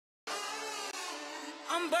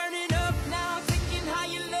I'm burning up now, taking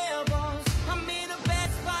higher levels. I'm in a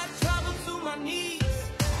bad spot, trouble to my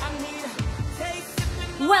knees. I need a taste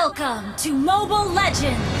of it. Welcome to Mobile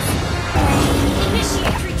Legends!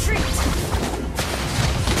 Initiate retreat!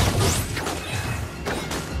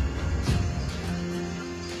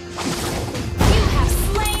 You have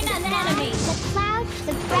slain an enemy! The clouds,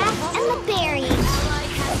 the grass, and the berries. Ally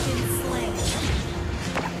has been slain.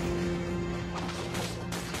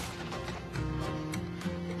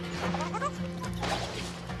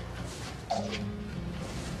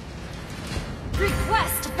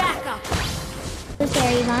 Request backup! The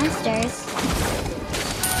fairy monsters.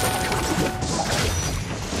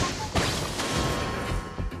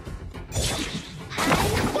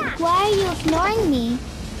 Why are you ignoring me?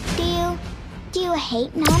 Do you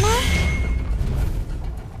hate Nana?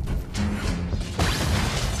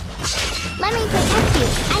 Let me protect you.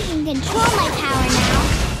 I can control my power now.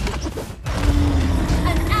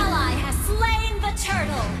 An ally has slain the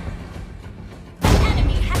turtle! An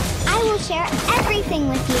enemy has... I will share everything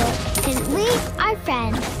with you, because we are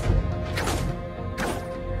friends.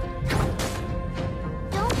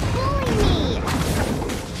 Don't bully me.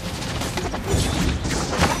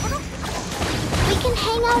 We can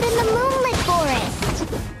hang out in the moonlit forest.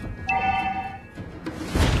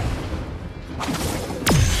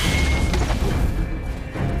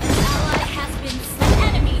 Ally has been slain.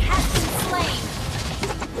 Enemy has been slain.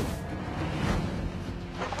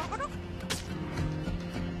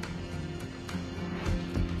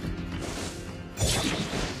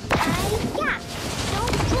 Hi-ya!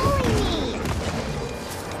 Don't bully me.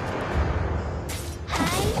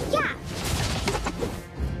 Hi-ya!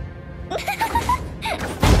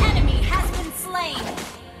 An enemy has been slain.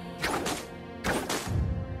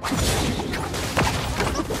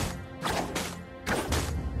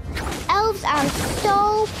 Elves are so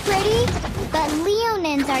pretty, but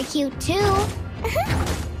leonins are cute too.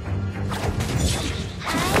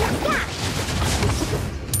 Hi-ya!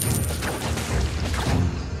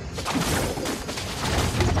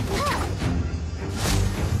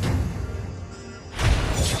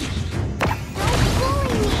 Don't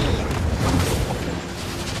bully me.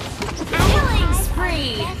 Killing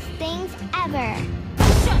spree. Best things ever.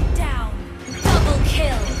 Shut down. Double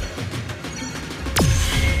kill.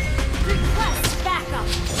 Request backup.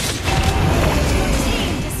 Your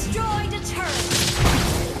team destroyed a turret.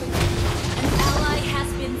 An ally has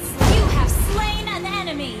been slain. You have slain an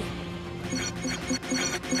enemy.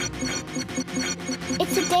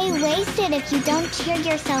 It's a day wasted if you don't cheer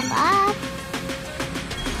yourself up.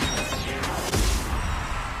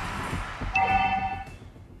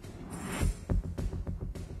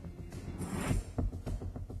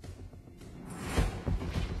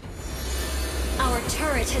 Our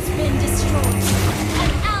turret has been destroyed.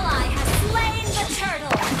 An ally has slain the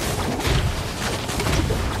turtle.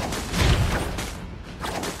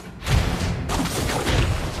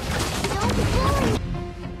 Don't bully me.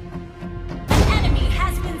 An enemy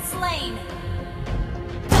has been slain.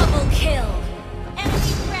 Double kill.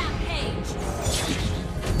 Enemy rampage.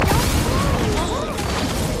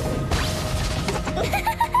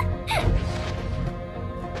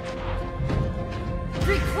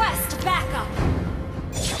 Request backup.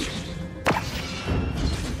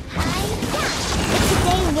 Hi-ya! It's a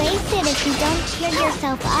day wasted if you don't cheer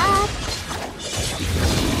yourself up.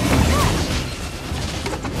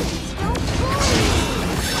 Don't bully me.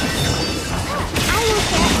 I will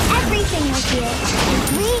share everything with you, because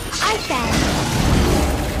we are friends.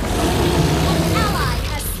 An ally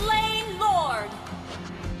has slain Lord.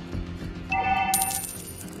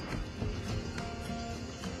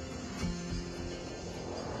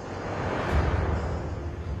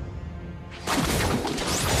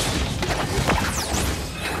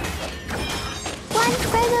 One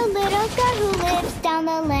for the little girl who lives down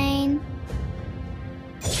the lane.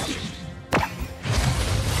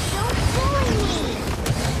 Don't bully me.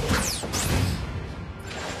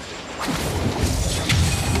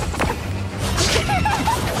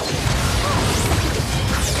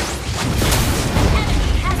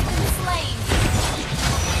 Enemy has been slain.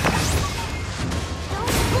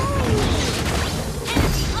 Don't bully me.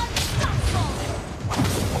 Enemy unstoppable.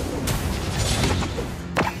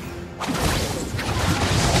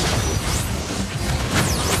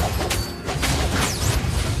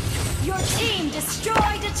 Your team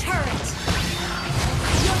destroyed a turret.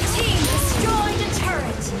 Your team destroyed a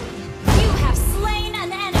turret. You have slain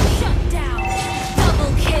an enemy. Shut down.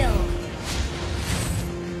 Double kill.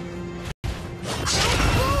 Don't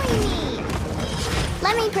bully me.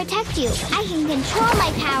 Let me protect you. I can control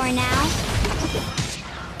my power now.